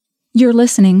You're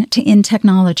listening to In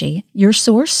Technology, your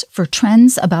source for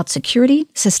trends about security,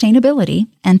 sustainability,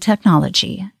 and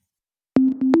technology.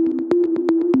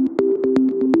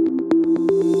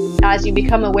 As you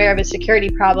become aware of a security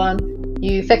problem,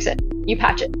 you fix it, you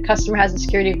patch it. The customer has a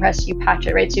security request, you patch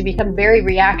it, right? So you become very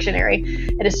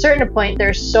reactionary. At a certain point,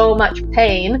 there's so much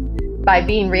pain by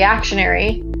being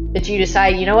reactionary that you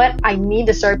decide, you know what, I need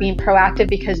to start being proactive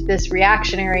because this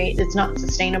reactionary is not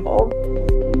sustainable.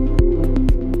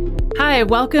 Hi,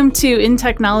 welcome to In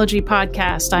Technology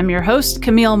Podcast. I'm your host,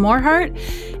 Camille Morhart,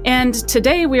 and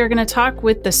today we are going to talk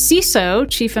with the CISO,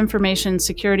 Chief Information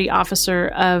Security Officer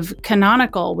of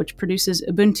Canonical, which produces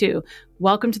Ubuntu.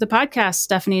 Welcome to the podcast,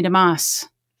 Stephanie DeMoss.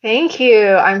 Thank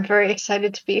you. I'm very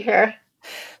excited to be here.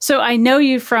 So I know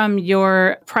you from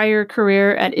your prior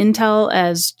career at Intel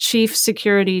as Chief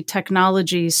Security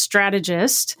Technology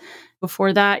Strategist.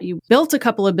 Before that, you built a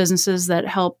couple of businesses that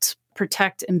helped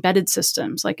protect embedded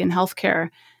systems, like in healthcare.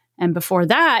 And before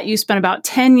that, you spent about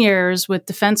 10 years with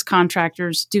defense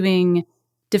contractors doing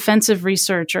defensive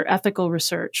research or ethical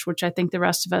research, which I think the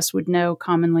rest of us would know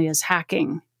commonly as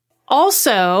hacking.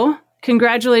 Also,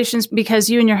 congratulations, because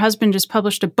you and your husband just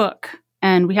published a book,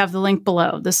 and we have the link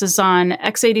below. This is on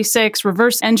x86,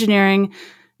 reverse engineering,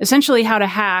 essentially how to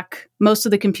hack most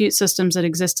of the compute systems that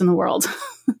exist in the world.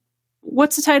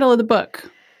 What's the title of the book?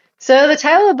 So the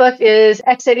title of the book is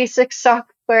x86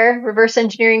 Software, Reverse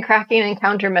Engineering, Cracking, and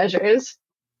Countermeasures.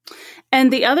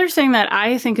 And the other thing that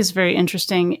I think is very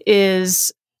interesting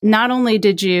is not only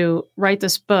did you write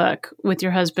this book with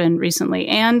your husband recently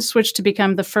and switch to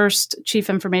become the first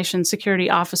Chief Information Security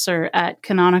Officer at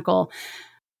Canonical,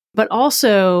 but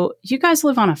also you guys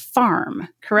live on a farm,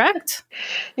 correct?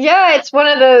 Yeah, it's one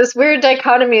of those weird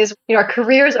dichotomies. Our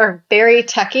careers are very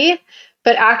techy,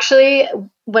 but actually,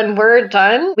 when we're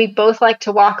done, we both like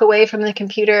to walk away from the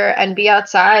computer and be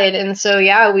outside. And so,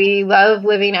 yeah, we love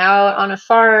living out on a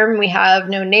farm. We have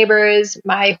no neighbors.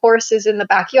 My horse is in the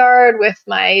backyard with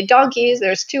my donkeys.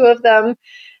 There's 2 of them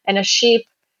and a sheep.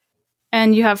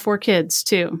 And you have 4 kids,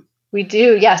 too. We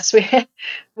do. Yes,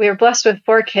 we are blessed with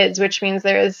 4 kids, which means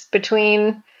there is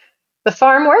between the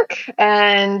farm work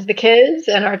and the kids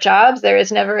and our jobs, there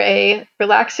is never a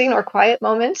relaxing or quiet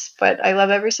moment, but I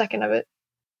love every second of it.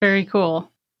 Very cool.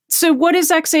 So what is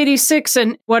x86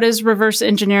 and what does reverse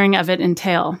engineering of it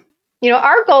entail?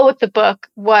 Our goal with the book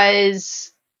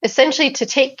was essentially to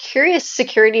take curious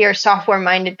security or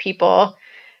software-minded people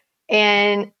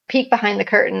and peek behind the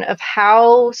curtain of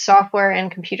how software and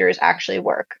computers actually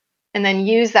work, and then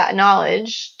use that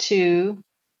knowledge to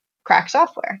crack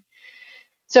software.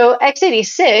 So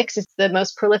x86 is the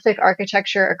most prolific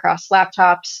architecture across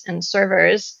laptops and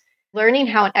servers. Learning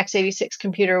how an x86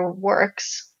 computer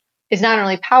works is not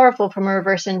only powerful from a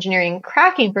reverse engineering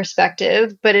cracking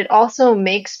perspective, but it also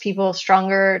makes people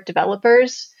stronger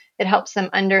developers. It helps them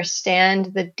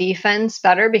understand the defense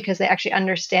better because they actually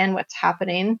understand what's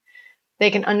happening.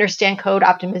 They can understand code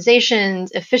optimizations,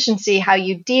 efficiency, how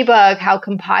you debug, how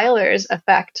compilers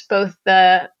affect both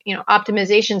the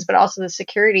optimizations, but also the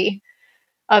security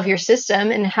of your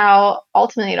system, and how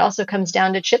ultimately it also comes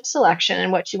down to chip selection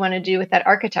and what you want to do with that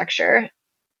architecture.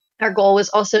 Our goal was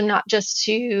also not just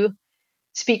to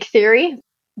speak theory,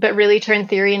 but really turn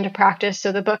theory into practice.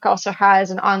 So the book also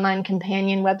has an online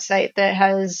companion website that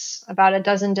has about a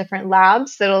dozen different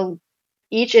labs that'll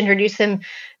each introduce them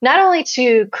not only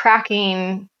to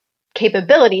cracking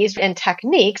capabilities and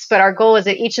techniques, but our goal is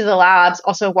that each of the labs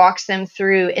also walks them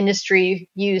through industry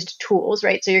used tools,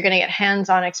 right? So you're going to get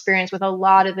hands-on experience with a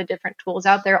lot of the different tools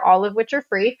out there, all of which are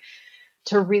free,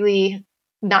 to really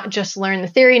not just learn the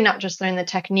theory, not just learn the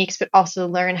techniques, but also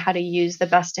learn how to use the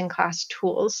best-in-class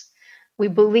tools. We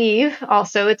believe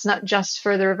also it's not just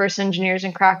for the reverse engineers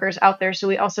and crackers out there. So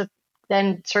we also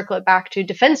then circle it back to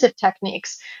defensive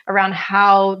techniques around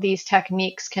how these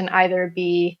techniques can either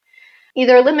be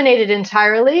either eliminated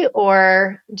entirely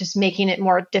or just making it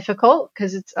more difficult,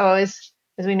 because it's always,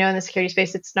 as we know in the security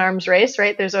space, it's an arms race,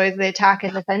 right? There's always the attack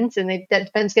and defense, and the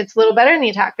defense gets a little better and the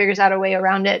attack figures out a way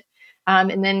around it.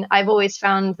 And then I've always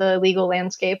found the legal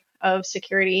landscape of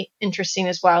security interesting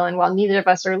as well. And while neither of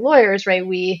us are lawyers, right,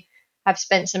 we have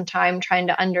spent some time trying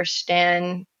to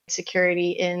understand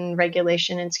security in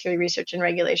regulation and security research and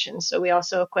regulation. So we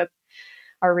also equip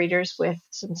our readers with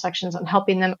some sections on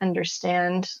helping them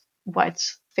understand what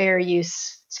fair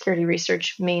use security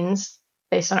research means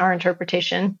based on our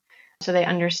interpretation, so they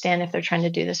understand if they're trying to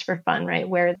do this for fun, right,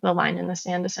 where the line in the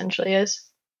sand essentially is.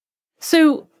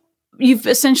 So you've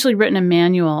essentially written a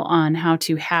manual on how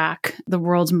to hack the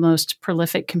world's most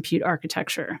prolific compute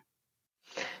architecture.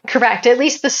 Correct. At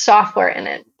least the software in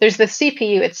it. There's the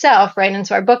CPU itself, right? And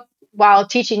so our book while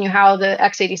teaching you how the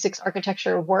x86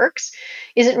 architecture works,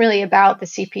 isn't really about the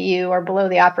CPU or below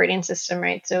the operating system,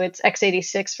 right? So it's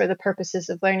x86 for the purposes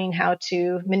of learning how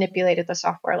to manipulate at the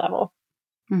software level.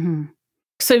 Mm-hmm.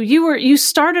 So you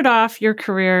started off your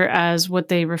career as what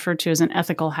they refer to as an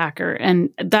ethical hacker, and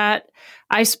that,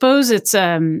 I suppose, it's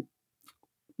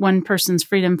one person's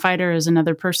freedom fighter is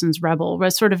another person's rebel. But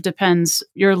it sort of depends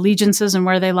your allegiances and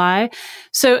where they lie.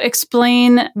 So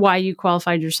explain why you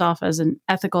qualified yourself as an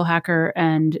ethical hacker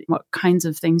and what kinds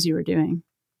of things you were doing.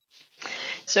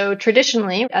 So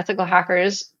traditionally, ethical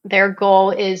hackers, their goal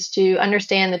is to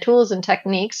understand the tools and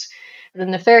techniques the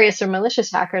nefarious or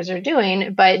malicious hackers are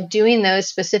doing, but doing those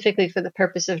specifically for the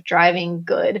purpose of driving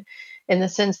good. In the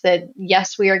sense that,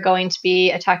 yes, we are going to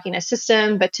be attacking a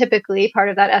system, but typically part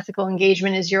of that ethical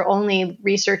engagement is you're only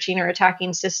researching or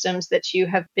attacking systems that you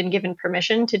have been given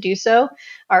permission to do so,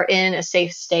 are in a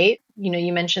safe state.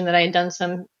 You mentioned that I had done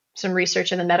some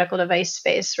research in the medical device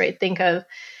space, right? Think of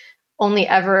only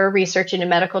ever researching a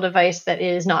medical device that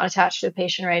is not attached to a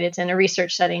patient, right? It's in a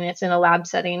research setting, it's in a lab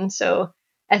setting. So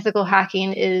ethical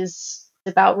hacking is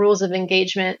about rules of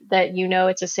engagement that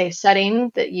it's a safe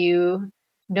setting, that you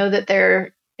know that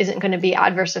there isn't going to be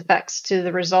adverse effects to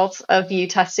the results of you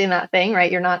testing that thing,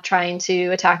 right? You're not trying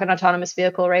to attack an autonomous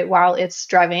vehicle, right, while it's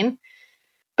driving.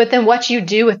 But then what you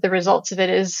do with the results of it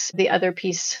is the other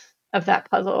piece of that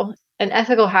puzzle. An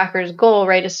ethical hacker's goal,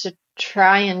 right, is to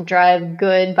try and drive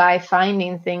good by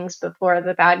finding things before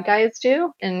the bad guys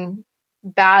do. And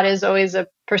bad is always a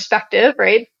perspective,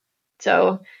 right?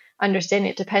 So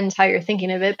understanding it depends how you're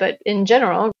thinking of it. But in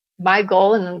general, my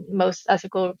goal and most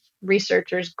ethical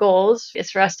researchers' goals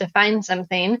is for us to find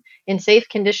something in safe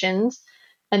conditions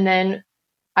and then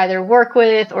either work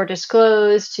with or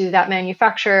disclose to that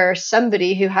manufacturer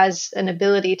somebody who has an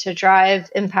ability to drive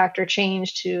impact or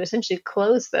change to essentially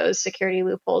close those security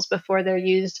loopholes before they're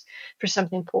used for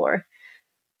something poor.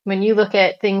 When you look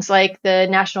at things like the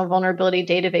National Vulnerability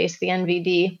Database, the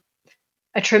NVD,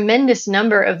 a tremendous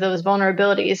number of those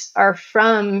vulnerabilities are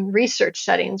from research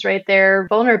settings, right? They're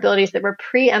vulnerabilities that were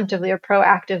preemptively or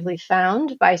proactively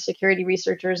found by security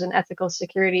researchers and ethical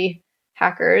security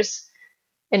hackers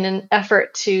in an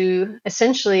effort to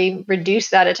essentially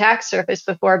reduce that attack surface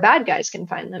before bad guys can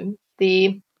find them.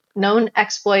 The known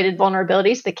exploited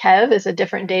vulnerabilities, the KEV, is a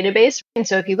different database. And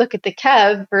so if you look at the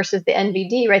KEV versus the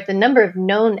NVD, right, the number of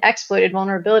known exploited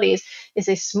vulnerabilities is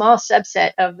a small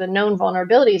subset of the known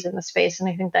vulnerabilities in the space. And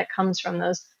I think that comes from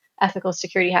those ethical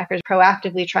security hackers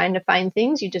proactively trying to find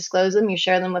things. You disclose them, you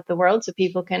share them with the world so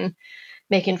people can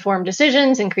make informed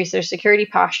decisions, increase their security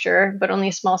posture, but only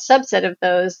a small subset of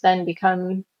those then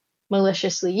become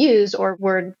maliciously used or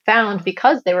were found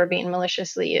because they were being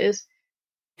maliciously used.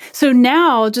 So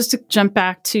now, just to jump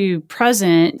back to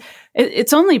present,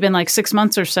 it's only been like 6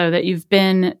 months or so that you've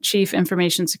been Chief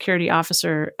Information Security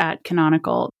Officer at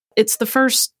Canonical. It's the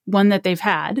first one that they've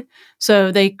had.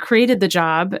 So they created the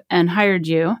job and hired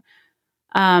you,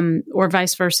 or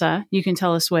vice versa. You can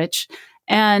tell us which.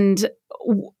 And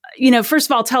first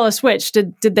of all, tell us which.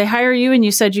 Did they hire you and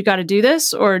you said you got to do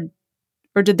this, or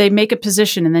did they make a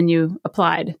position and then you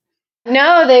applied?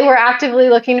 No, they were actively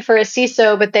looking for a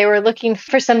CISO, but they were looking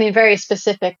for something very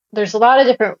specific. There's a lot of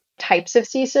different types of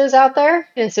CISOs out there.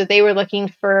 And so they were looking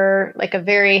for like a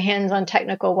very hands-on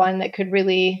technical one that could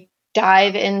really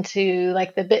dive into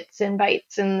like the bits and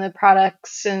bytes and the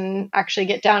products and actually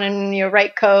get down and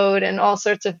write code and all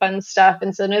sorts of fun stuff.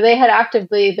 And so no, they had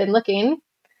actively been looking,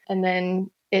 and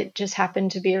then it just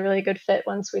happened to be a really good fit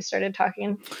once we started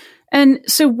talking. And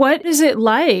so what is it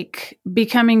like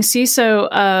becoming CISO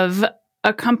of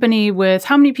a company with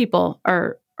how many people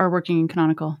are working in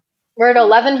Canonical? We're at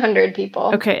 1,100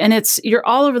 people. Okay. And you're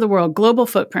all over the world, global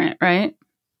footprint, right?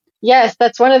 Yes,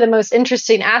 that's one of the most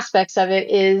interesting aspects of it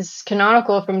is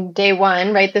Canonical from day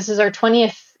one, right? This is our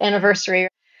 20th anniversary.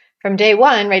 From day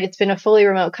one, right? It's been a fully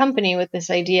remote company with this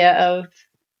idea of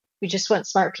we just want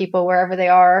smart people wherever they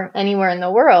are, anywhere in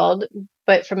the world.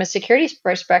 But from a security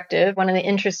perspective, one of the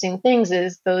interesting things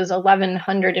is those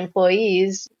 1,100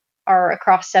 employees are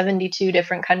across 72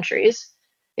 different countries.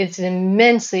 It's an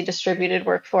immensely distributed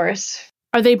workforce.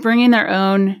 Are they bringing their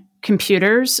own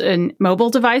computers and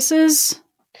mobile devices?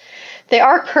 They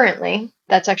are currently.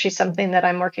 That's actually something that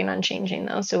I'm working on changing,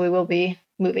 though. So we will be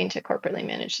moving to corporately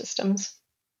managed systems.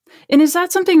 And is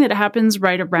that something that happens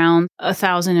right around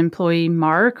 1,000 employee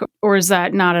mark, or is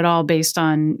that not at all based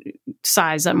on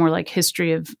size, that more like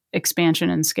history of expansion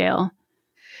and scale?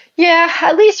 Yeah,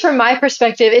 at least from my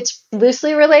perspective, it's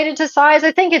loosely related to size.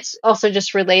 I think it's also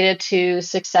just related to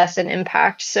success and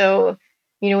impact. So,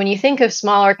 when you think of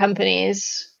smaller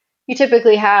companies, you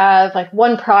typically have like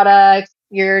one product,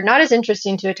 You're not as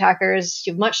interesting to attackers.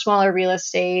 You have much smaller real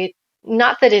estate.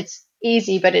 Not that it's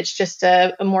easy, but it's just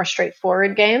a more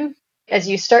straightforward game. As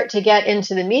you start to get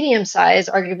into the medium size,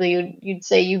 arguably you'd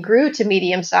say you grew to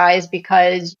medium size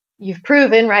because you've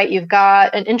proven, right? You've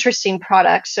got an interesting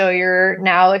product. So you're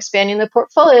now expanding the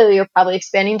portfolio. You're probably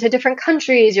expanding to different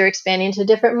countries. You're expanding to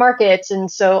different markets. And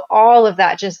so all of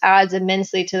that just adds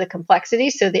immensely to the complexity.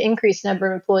 So the increased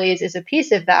number of employees is a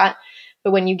piece of that.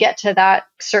 But when you get to that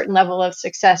certain level of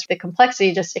success, the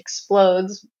complexity just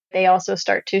explodes. They also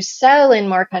start to sell in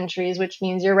more countries, which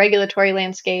means your regulatory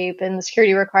landscape and the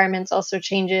security requirements also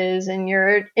changes and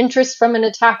your interest from an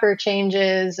attacker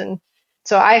changes. And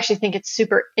so I actually think it's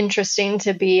super interesting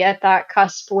to be at that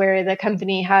cusp where the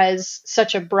company has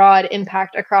such a broad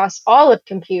impact across all of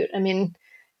compute. I mean,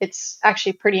 it's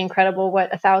actually pretty incredible what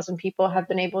 1,000 people have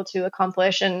been able to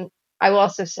accomplish. And I will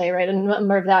also say, right, a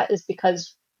number of that is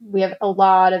because we have a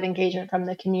lot of engagement from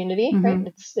the community,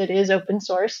 right? It is open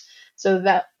source. So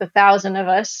that the 1,000 of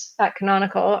us at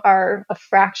Canonical are a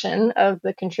fraction of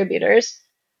the contributors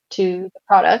to the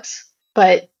products,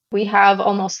 but we have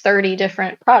almost 30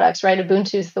 different products, right?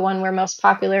 Ubuntu is the one we're most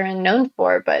popular and known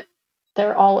for, but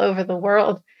they're all over the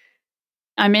world.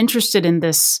 I'm interested in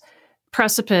this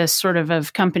precipice sort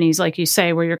of companies, like you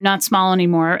say, where you're not small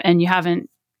anymore and you haven't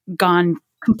gone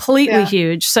completely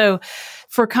huge. So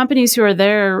for companies who are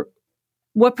there,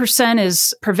 what percent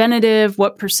is preventative?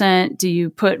 What percent do you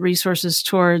put resources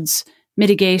towards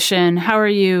mitigation? How are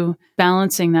you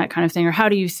balancing that kind of thing? Or how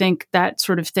do you think that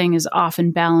sort of thing is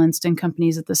often balanced in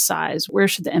companies at this size? Where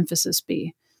should the emphasis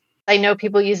be? I know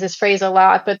people use this phrase a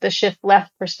lot, but the shift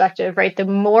left perspective, right? The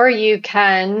more you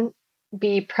can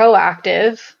be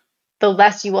proactive, the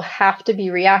less you will have to be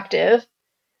reactive.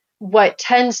 What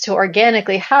tends to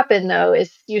organically happen, though,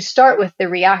 is you start with the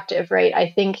reactive, right? I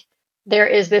think there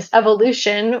is this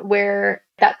evolution where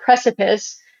that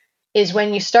precipice is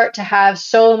when you start to have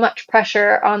so much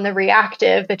pressure on the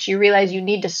reactive that you realize you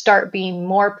need to start being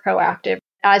more proactive.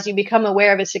 As you become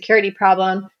aware of a security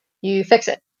problem, you fix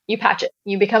it, you patch it.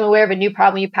 You become aware of a new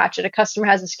problem, you patch it. A customer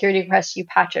has a security request, you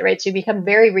patch it, right? So you become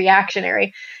very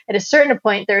reactionary. At a certain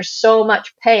point, there's so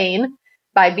much pain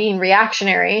by being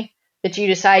reactionary that you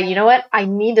decide, you know what, I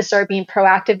need to start being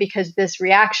proactive because this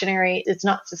reactionary is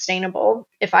not sustainable.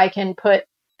 If I can put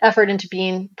effort into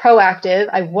being proactive,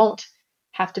 I won't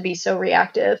have to be so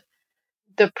reactive.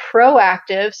 The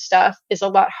proactive stuff is a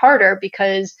lot harder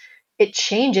because it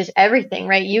changes everything,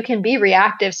 right? You can be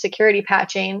reactive security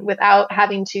patching without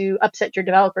having to upset your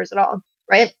developers at all,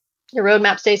 right? Your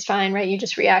roadmap stays fine, right? You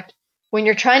just react. When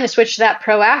you're trying to switch to that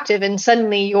proactive and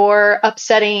suddenly you're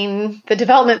upsetting the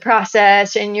development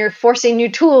process and you're forcing new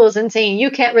tools and saying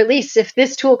you can't release if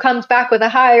this tool comes back with a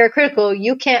high or critical,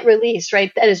 you can't release,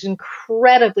 right? That is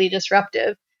incredibly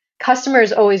disruptive.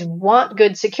 Customers always want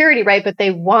good security, right? But they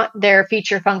want their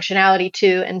feature functionality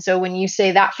too. And so when you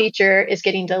say that feature is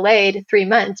getting delayed 3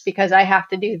 months because I have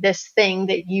to do this thing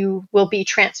that you will be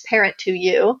transparent to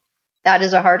you, that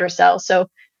is a harder sell. So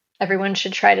everyone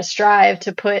should try to strive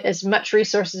to put as much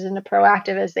resources into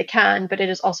proactive as they can, but it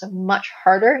is also much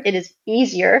harder. It is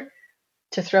easier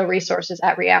to throw resources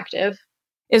at reactive.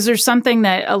 Is there something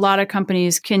that a lot of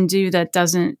companies can do that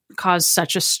doesn't cause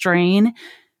such a strain?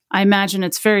 I imagine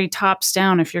it's very tops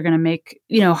down if you're going to make,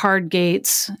 hard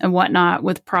gates and whatnot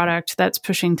with product that's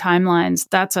pushing timelines.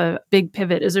 That's a big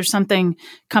pivot. Is there something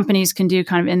companies can do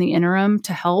kind of in the interim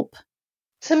to help?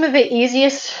 Some of the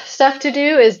easiest stuff to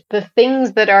do is the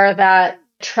things that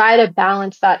try to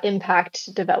balance that impact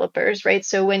to developers, right?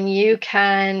 So when you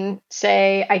can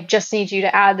say, I just need you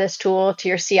to add this tool to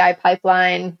your CI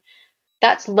pipeline,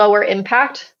 that's lower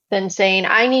impact than saying,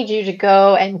 I need you to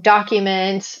go and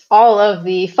document all of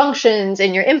the functions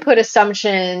and your input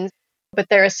assumptions. But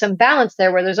there is some balance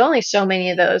there where there's only so many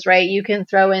of those, right? You can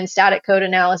throw in static code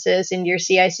analysis into your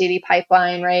CI/CD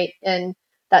pipeline, right? And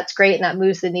that's great. And that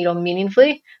moves the needle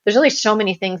meaningfully. There's only so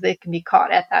many things that can be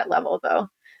caught at that level, though.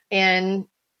 And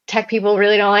tech people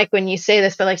really don't like when you say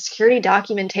this, but like security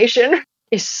documentation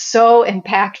is so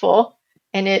impactful.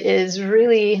 And it is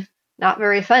really not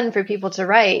very fun for people to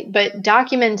write, but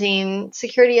documenting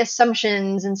security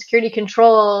assumptions and security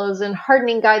controls and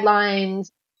hardening guidelines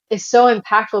is so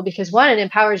impactful because one, it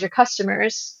empowers your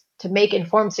customers to make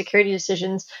informed security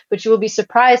decisions, but you will be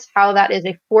surprised how that is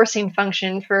a forcing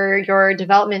function for your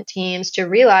development teams to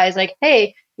realize like,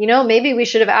 hey, maybe we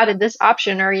should have added this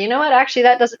option, or you know what, actually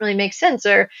that doesn't really make sense.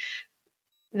 Or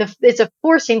it's a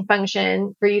forcing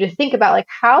function for you to think about like,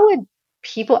 how would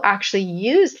people actually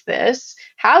use this?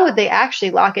 How would they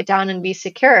actually lock it down and be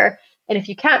secure? And if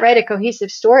you can't write a cohesive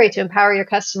story to empower your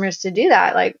customers to do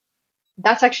that, like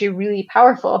that's actually really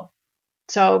powerful.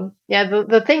 So yeah,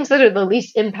 the things that are the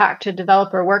least impact to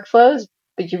developer workflows,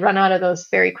 but you run out of those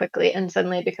very quickly and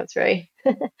suddenly it becomes very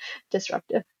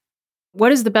disruptive.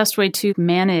 What is the best way to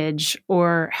manage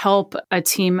or help a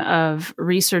team of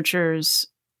researchers,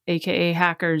 aka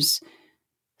hackers,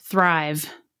 thrive?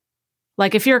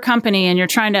 Like if you're a company and you're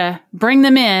trying to bring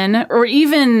them in, or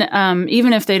even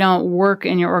if they don't work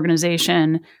in your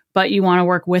organization, but you want to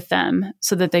work with them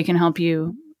so that they can help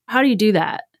you, how do you do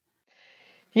that?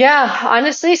 Yeah,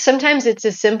 honestly, sometimes it's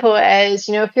as simple as,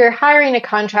 if you're hiring a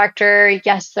contractor,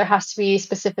 yes, there has to be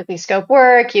specifically scope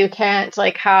work. You can't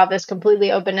like have this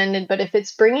completely open-ended, but if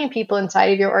it's bringing people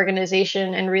inside of your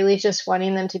organization and really just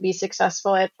wanting them to be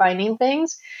successful at finding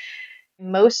things,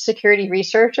 most security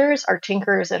researchers are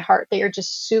tinkerers at heart. They are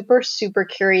just super, super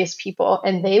curious people,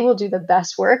 and they will do the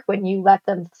best work when you let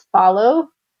them follow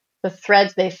the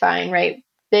threads they find, right?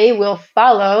 They will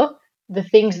follow the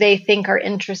things they think are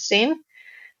interesting.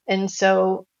 And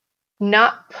so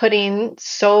not putting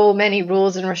so many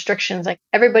rules and restrictions, like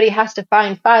everybody has to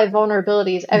find 5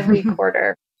 vulnerabilities every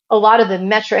quarter. A lot of the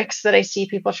metrics that I see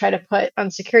people try to put on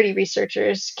security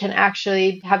researchers can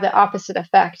actually have the opposite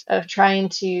effect of trying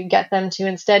to get them to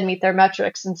instead meet their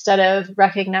metrics instead of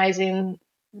recognizing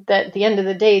that at the end of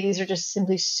the day, these are just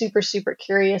simply super, super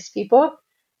curious people.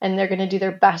 And they're going to do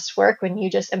their best work when you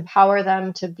just empower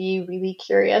them to be really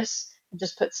curious and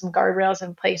just put some guardrails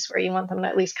in place where you want them to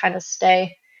at least kind of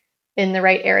stay in the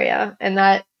right area. And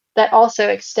that also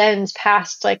extends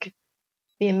past like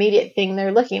the immediate thing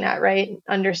they're looking at, right?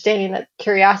 Understanding that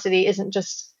curiosity isn't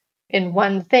just in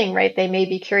one thing, right? They may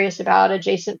be curious about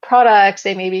adjacent products.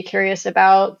 They may be curious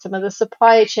about some of the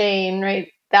supply chain, right?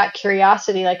 That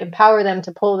curiosity, like empower them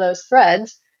to pull those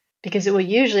threads because it will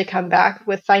usually come back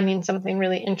with finding something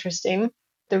really interesting.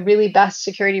 The really best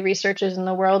security researchers in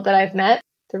the world that I've met,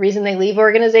 the reason they leave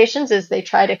organizations is they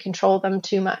try to control them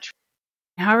too much.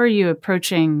 How are you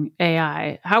approaching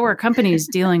AI? How are companies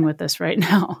dealing with this right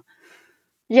now?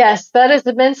 Yes, that is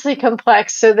immensely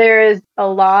complex. So there is a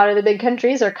lot of the big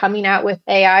countries are coming out with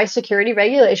AI security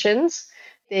regulations.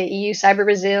 The EU Cyber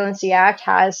Resiliency Act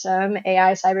has some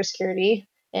AI cybersecurity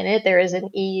in it. There is an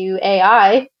EU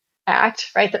AI Act,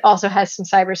 right, that also has some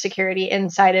cybersecurity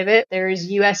inside of it.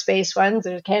 There's US based ones,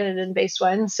 there's Canadian based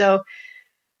ones. So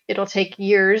it'll take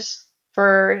years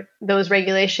for those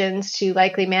regulations to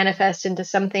likely manifest into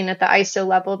something at the ISO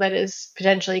level that is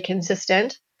potentially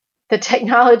consistent. The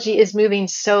technology is moving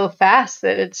so fast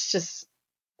that it's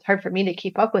hard for me to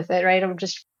keep up with it, right? I'm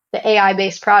just the AI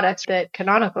based products that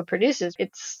Canonical produces.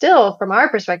 It's still, from our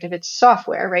perspective, it's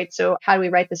software, right? So how do we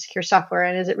write the secure software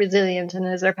and is it resilient and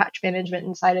is there patch management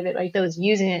inside of it? Like those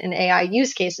using it in AI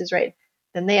use cases, right?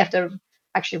 Then they have to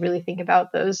actually really think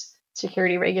about those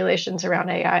security regulations around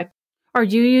AI. Are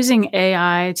you using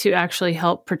AI to actually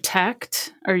help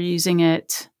protect? Are you using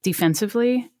it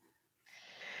defensively?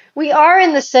 We are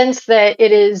in the sense that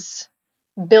it is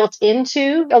built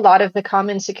into a lot of the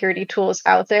common security tools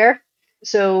out there.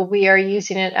 So we are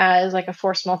using it as like a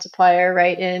force multiplier,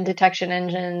 right, in detection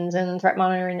engines and threat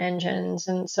monitoring engines.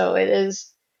 And so it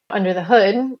is under the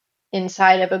hood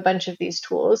inside of a bunch of these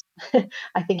tools.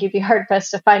 I think you'd be hard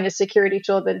pressed to find a security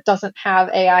tool that doesn't have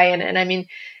AI in it. And I mean,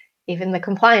 even the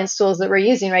compliance tools that we're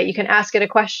using, right? You can ask it a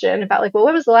question about like, well,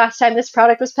 when was the last time this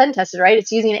product was pen tested, right?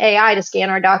 It's using AI to scan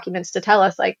our documents to tell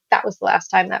us like that was the last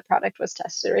time that product was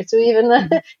tested, right? So even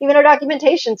our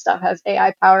documentation stuff has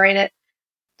AI power in it.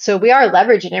 So we are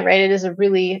leveraging it, right? It is a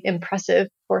really impressive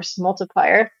force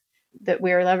multiplier that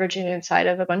we are leveraging inside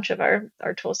of a bunch of our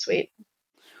tool suite.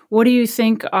 What do you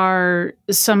think are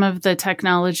some of the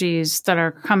technologies that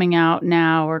are coming out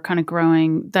now or kind of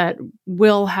growing that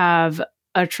will have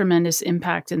a tremendous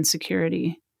impact in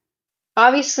security?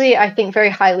 Obviously, I think very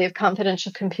highly of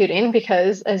confidential computing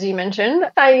because, as you mentioned,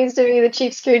 I used to be the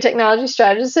chief security technology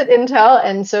strategist at Intel.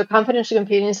 And so confidential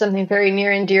computing is something very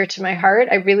near and dear to my heart.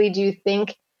 I really do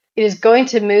think it is going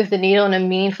to move the needle in a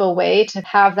meaningful way to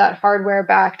have that hardware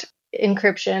backed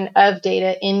encryption of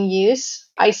data in use.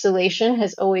 Isolation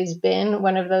has always been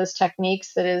one of those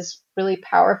techniques that is really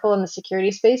powerful in the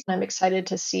security space. And I'm excited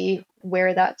to see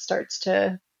where that starts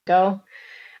to go.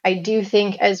 I do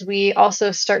think as we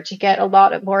also start to get a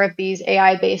lot more of these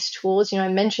AI based tools, I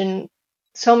mentioned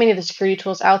so many of the security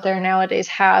tools out there nowadays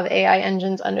have AI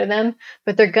engines under them,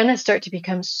 but they're going to start to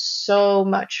become so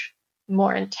much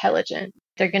more intelligent.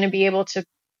 They're going to be able to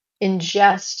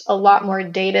ingest a lot more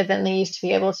data than they used to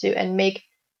be able to and make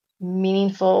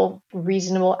meaningful,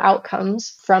 reasonable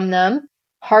outcomes from them.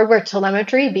 Hardware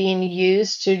telemetry being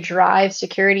used to drive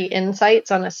security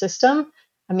insights on a system.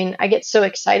 I mean, I get so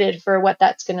excited for what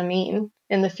that's going to mean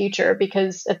in the future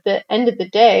because at the end of the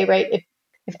day, right,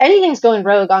 if if anything's going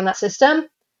rogue on that system,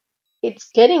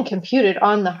 it's getting computed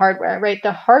on the hardware, right?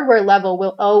 The hardware level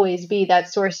will always be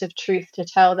that source of truth to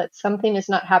tell that something is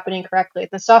not happening correctly.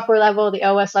 At the software level, the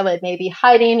OS level, it may be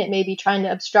hiding, it may be trying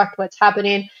to obstruct what's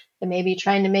happening, it may be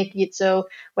trying to make it so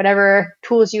whatever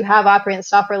tools you have operating at the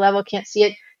software level can't see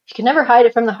it. You can never hide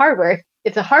it from the hardware.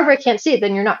 If the hardware can't see it,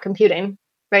 then you're not computing,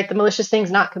 right? The malicious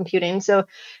thing's not computing. So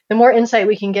the more insight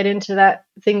we can get into that,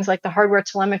 things like the hardware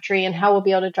telemetry and how we'll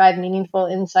be able to drive meaningful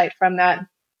insight from that,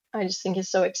 I just think is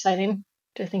so exciting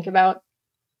to think about.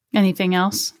 Anything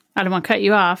else? I don't want to cut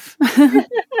you off.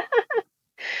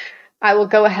 I will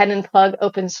go ahead and plug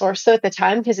open source though at the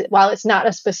time, because while it's not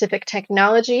a specific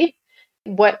technology,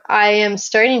 what I am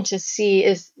starting to see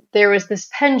is there was this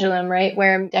pendulum, right,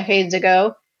 where decades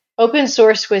ago, open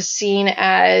source was seen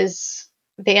as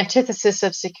the antithesis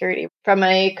of security. From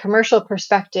a commercial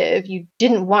perspective, you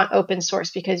didn't want open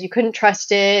source because you couldn't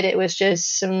trust it. It was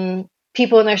just some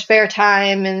people in their spare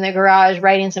time in the garage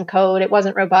writing some code. It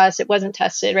wasn't robust. It wasn't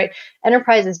tested, right?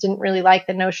 Enterprises didn't really like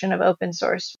the notion of open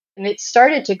source. And it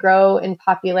started to grow in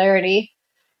popularity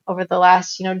over the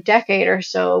last, decade or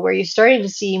so, where you started to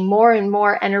see more and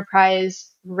more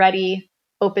enterprise ready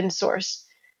open source.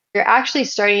 You're actually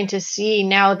starting to see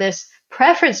now this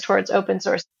preference towards open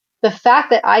source. The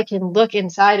fact that I can look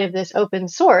inside of this open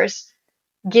source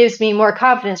gives me more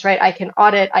confidence, right? I can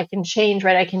audit, I can change,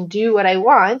 right? I can do what I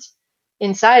want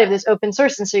inside of this open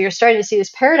source. And so you're starting to see this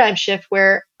paradigm shift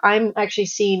where I'm actually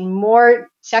seeing more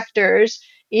sectors,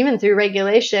 even through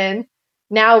regulation,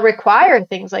 now require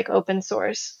things like open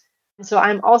source. And so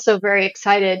I'm also very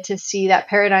excited to see that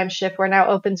paradigm shift where now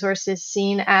open source is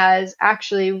seen as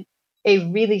actually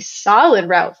a really solid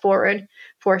route forward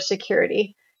for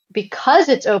security. Because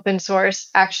it's open source,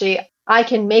 actually, I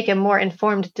can make a more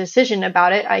informed decision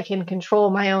about it. I can control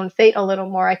my own fate a little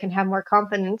more. I can have more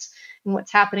confidence in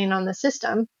what's happening on the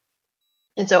system.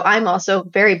 And so I'm also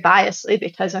very biasedly,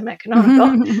 because I'm at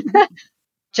Canonical,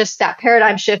 just that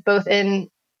paradigm shift both in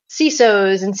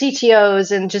CISOs and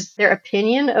CTOs and just their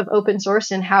opinion of open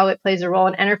source and how it plays a role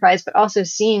in enterprise, but also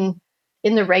seeing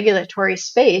in the regulatory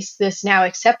space this now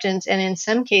acceptance and in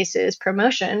some cases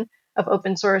promotion of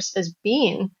open source as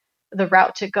being the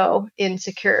route to go in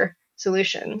secure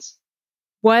solutions.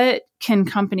 What can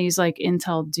companies like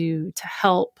Intel do to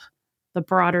help the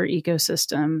broader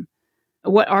ecosystem?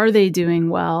 What are they doing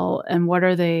well and what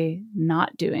are they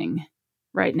not doing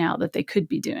right now that they could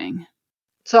be doing?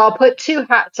 So I'll put two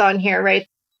hats on here, right?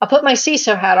 I'll put my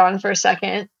CISO hat on for a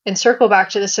second and circle back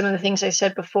to some of the things I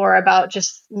said before about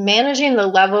just managing the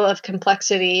level of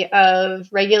complexity of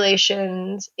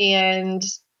regulations and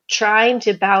trying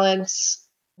to balance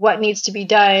what needs to be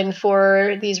done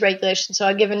for these regulations. So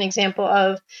I'll give an example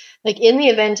of, like, in the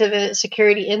event of a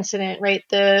security incident, right,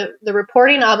 the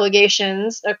reporting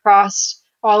obligations across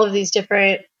all of these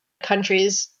different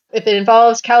countries. If it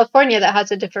involves California, that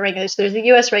has a different regulation. There's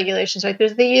the US regulations, right?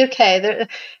 There's the UK.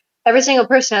 Every single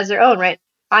person has their own, right?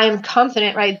 I am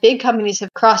confident, right? Big companies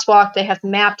have crosswalked. They have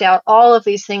mapped out all of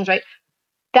these things, right?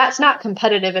 That's not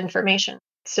competitive information.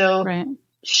 So Right.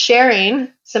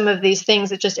 sharing some of these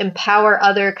things that just empower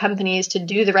other companies to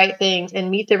do the right things and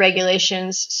meet the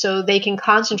regulations so they can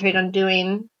concentrate on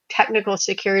doing technical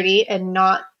security and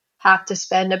not have to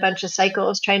spend a bunch of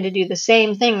cycles trying to do the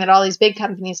same thing that all these big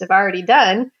companies have already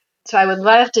done. So I would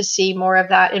love to see more of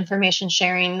that information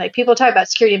sharing. Like, people talk about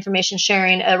security information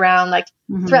sharing around like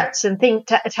threats and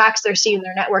attacks they're seeing in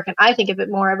their network. And I think of it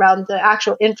more around the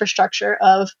actual infrastructure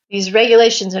of these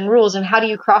regulations and rules and how do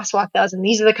you crosswalk those? And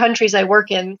these are the countries I work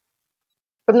in.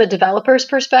 From the developer's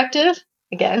perspective,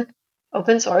 again,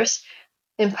 open source,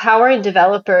 empowering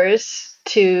developers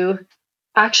to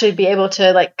actually be able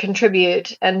to like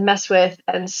contribute and mess with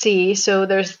and see. So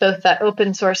there's both that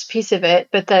open source piece of it,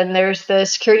 but then there's the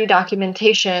security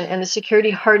documentation and the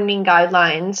security hardening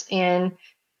guidelines. And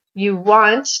you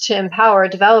want to empower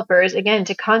developers, again,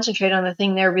 to concentrate on the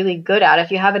thing they're really good at.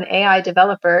 If you have an AI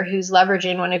developer who's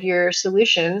leveraging one of your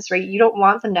solutions, right, you don't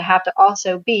want them to have to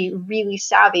also be really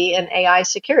savvy in AI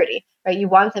security, right? You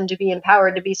want them to be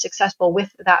empowered to be successful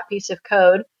with that piece of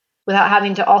code without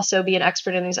having to also be an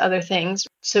expert in these other things.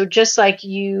 So just like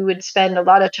you would spend a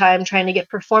lot of time trying to get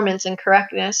performance and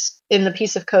correctness in the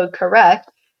piece of code correct,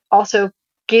 also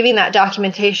giving that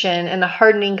documentation and the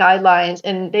hardening guidelines,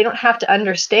 and they don't have to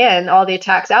understand all the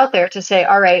attacks out there to say,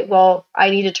 all right, well, I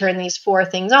need to turn these 4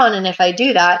 things on. And if I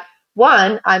do that,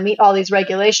 1, I meet all these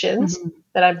regulations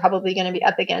that I'm probably going to be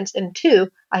up against. And 2,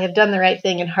 I have done the right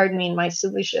thing in hardening my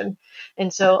solution.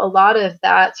 And so a lot of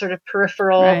that sort of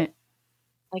peripheral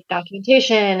like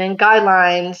documentation and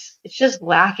guidelines, it's just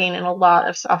lacking in a lot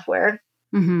of software.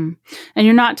 Mm-hmm. And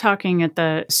you're not talking at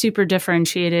the super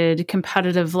differentiated,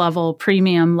 competitive level,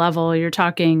 premium level. You're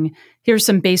talking, here's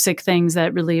some basic things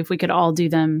that really, if we could all do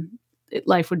them,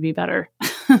 life would be better.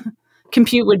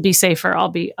 Compute would be safer.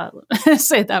 I'll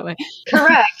say it that way.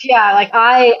 Correct. Yeah. Like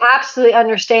I absolutely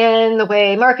understand the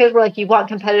way markets were, like you want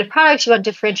competitive products, you want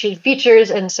differentiated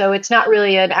features. And so it's not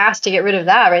really an ask to get rid of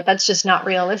that, right? That's just not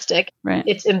realistic. Right.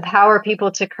 It's empower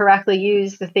people to correctly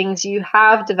use the things you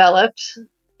have developed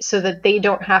so that they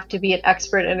don't have to be an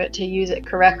expert in it to use it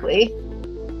correctly.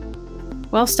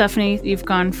 Well, Stephanie, you've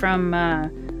gone from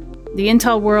the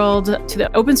Intel world to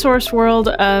the open source world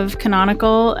of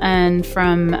Canonical, and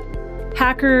from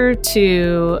hacker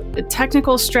to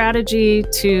technical strategy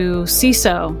to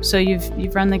CISO. So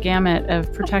you've run the gamut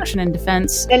of protection and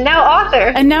defense. And now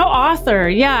author.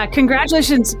 Yeah,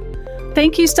 congratulations.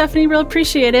 Thank you, Stephanie. Real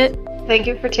appreciate it. Thank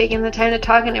you for taking the time to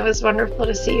talk, and it was wonderful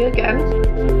to see you again.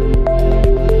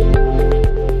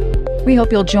 We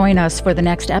hope you'll join us for the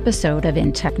next episode of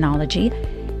In Technology.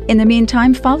 In the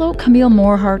meantime, follow Camille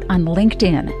Morhardt on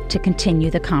LinkedIn to continue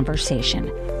the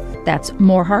conversation. That's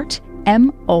Morhardt,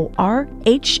 Morhardt.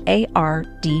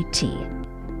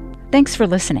 Thanks for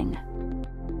listening.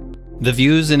 The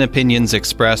views and opinions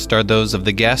expressed are those of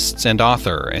the guests and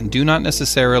author and do not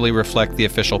necessarily reflect the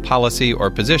official policy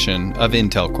or position of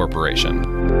Intel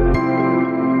Corporation.